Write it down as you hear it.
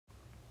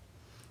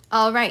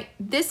All right,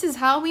 this is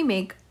how we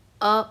make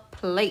a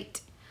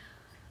plate.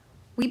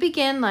 We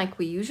begin like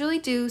we usually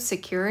do,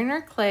 securing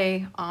our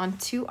clay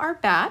onto our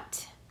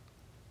bat.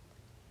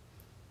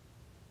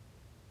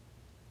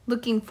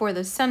 Looking for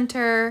the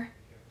center.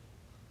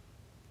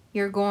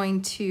 You're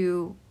going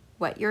to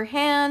wet your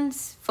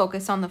hands,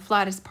 focus on the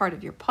flattest part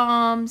of your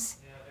palms.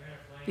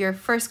 You're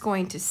first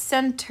going to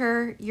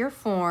center your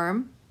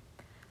form.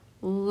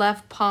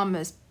 Left palm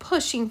is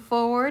pushing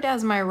forward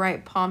as my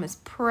right palm is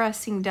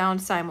pressing down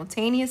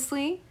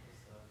simultaneously.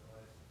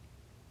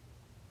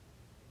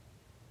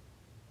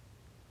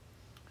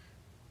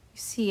 You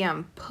see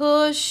I'm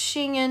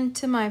pushing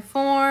into my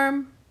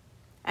form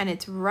and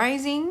it's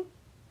rising.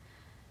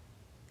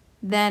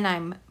 Then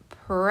I'm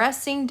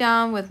pressing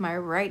down with my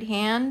right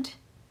hand.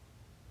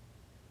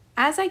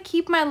 As I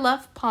keep my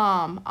left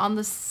palm on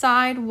the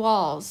side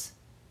walls,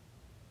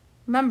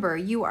 remember,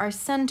 you are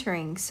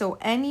centering, so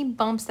any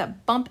bumps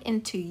that bump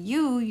into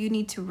you, you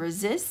need to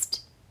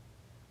resist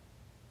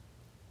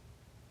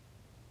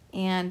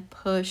and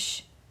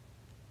push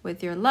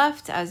with your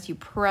left as you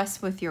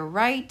press with your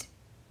right.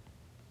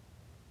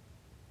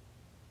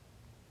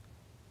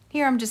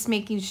 Here I'm just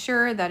making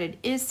sure that it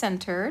is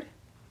centered.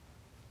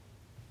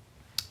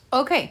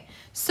 Okay,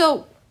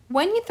 so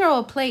when you throw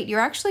a plate, you're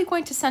actually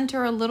going to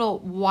center a little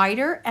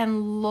wider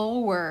and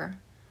lower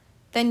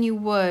than you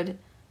would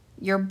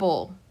your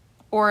bowl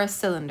or a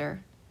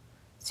cylinder.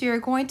 So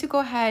you're going to go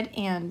ahead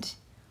and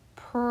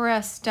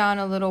press down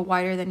a little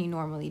wider than you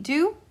normally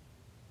do.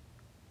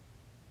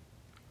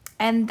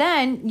 And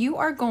then you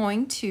are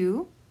going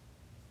to,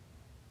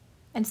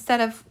 instead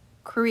of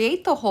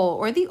create the hole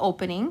or the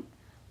opening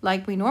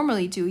like we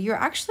normally do, you're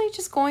actually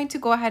just going to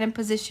go ahead and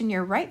position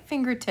your right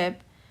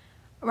fingertip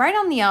right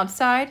on the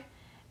outside,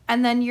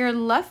 and then your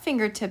left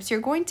fingertips, you're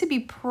going to be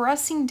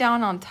pressing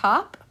down on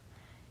top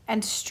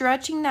and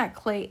stretching that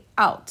clay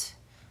out.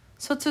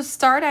 So to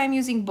start, I'm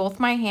using both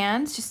my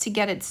hands just to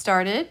get it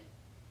started.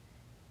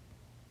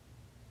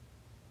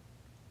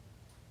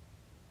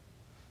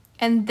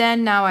 And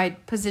then now I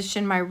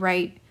position my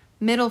right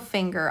middle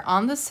finger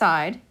on the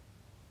side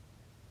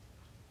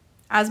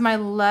as my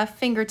left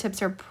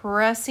fingertips are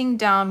pressing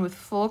down with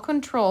full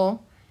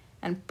control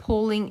and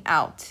pulling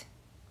out.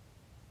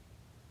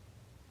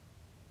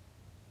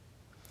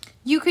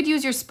 You could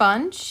use your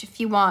sponge if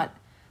you want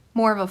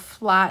more of a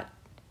flat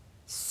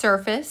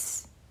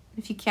surface,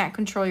 if you can't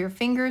control your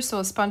fingers, so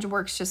a sponge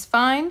works just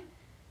fine.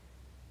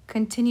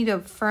 Continue to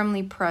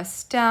firmly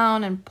press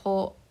down and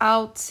pull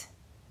out.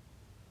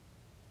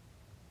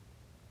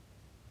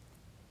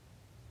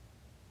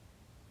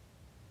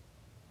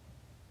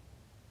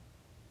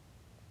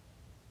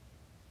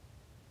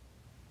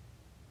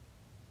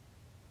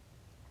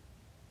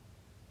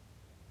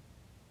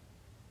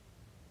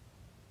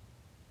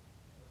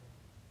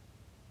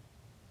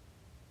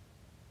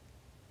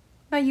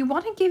 Now you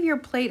want to give your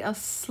plate a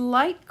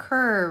slight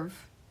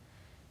curve,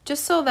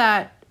 just so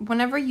that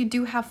whenever you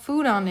do have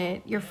food on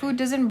it, your food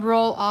doesn't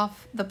roll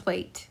off the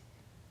plate.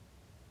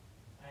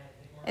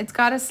 It's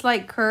got a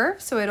slight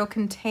curve, so it'll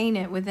contain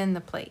it within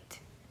the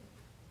plate.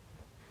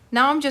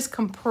 Now I'm just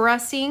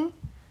compressing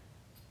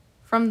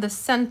from the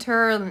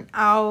center and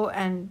out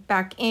and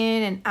back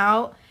in and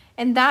out.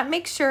 And that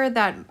makes sure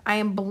that I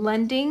am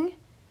blending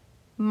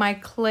my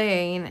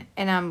clay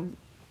and I'm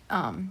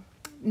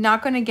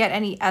not going to get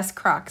any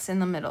S-cracks in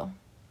the middle.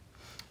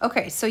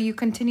 Okay, so you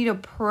continue to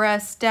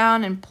press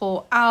down and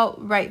pull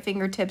out. Right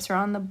fingertips are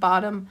on the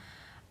bottom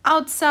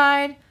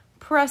outside,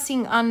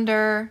 pressing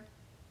under,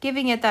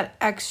 giving it that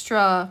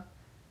extra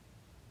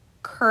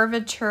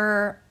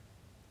curvature.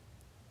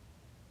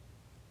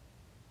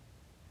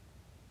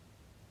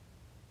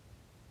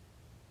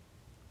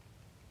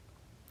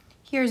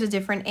 Here's a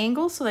different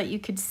angle so that you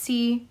could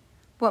see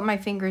what my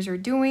fingers are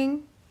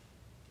doing.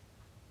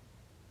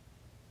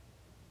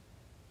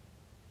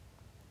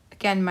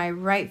 Again, my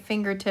right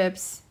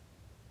fingertips.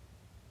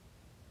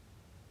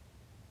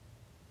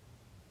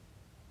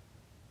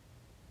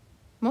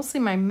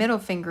 Mostly my middle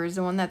finger is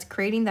the one that's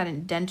creating that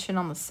indentation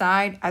on the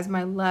side as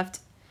my left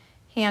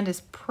hand is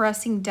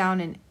pressing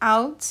down and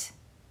out,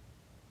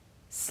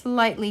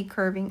 slightly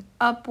curving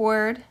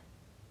upward.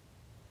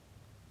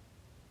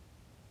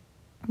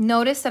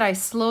 Notice that I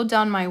slowed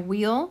down my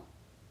wheel.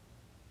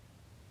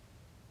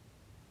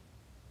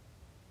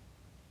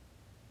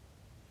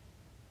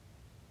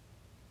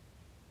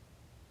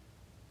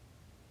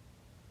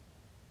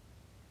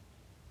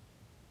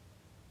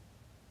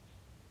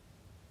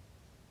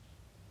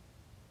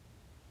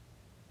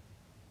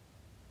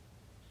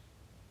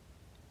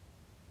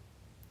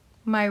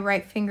 My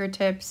right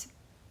fingertips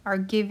are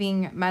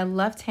giving my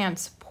left hand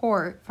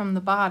support from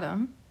the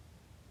bottom.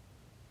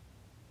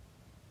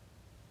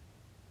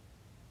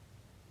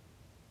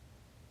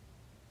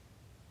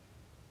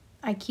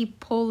 I keep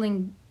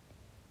pulling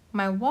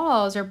my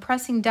walls or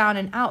pressing down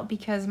and out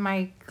because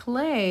my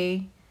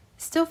clay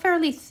is still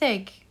fairly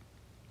thick.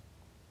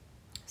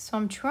 So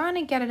I'm trying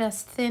to get it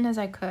as thin as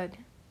I could.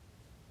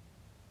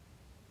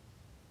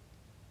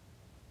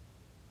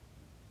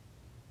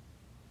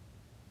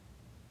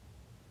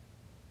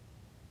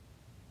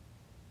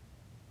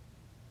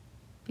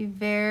 Be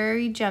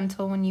very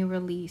gentle when you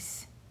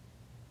release.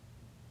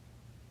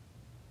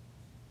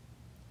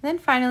 Then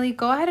finally,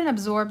 go ahead and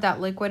absorb that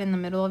liquid in the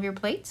middle of your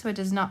plate so it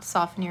does not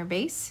soften your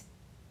base.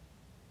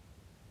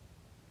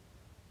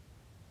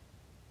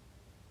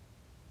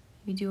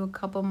 You do a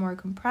couple more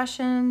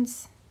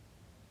compressions.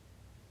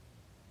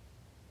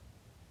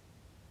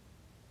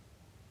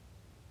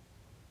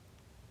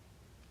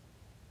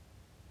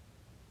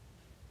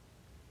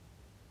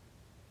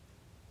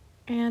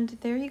 And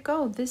there you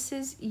go. This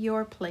is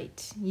your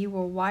plate. You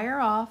will wire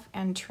off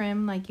and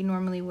trim like you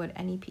normally would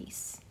any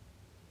piece.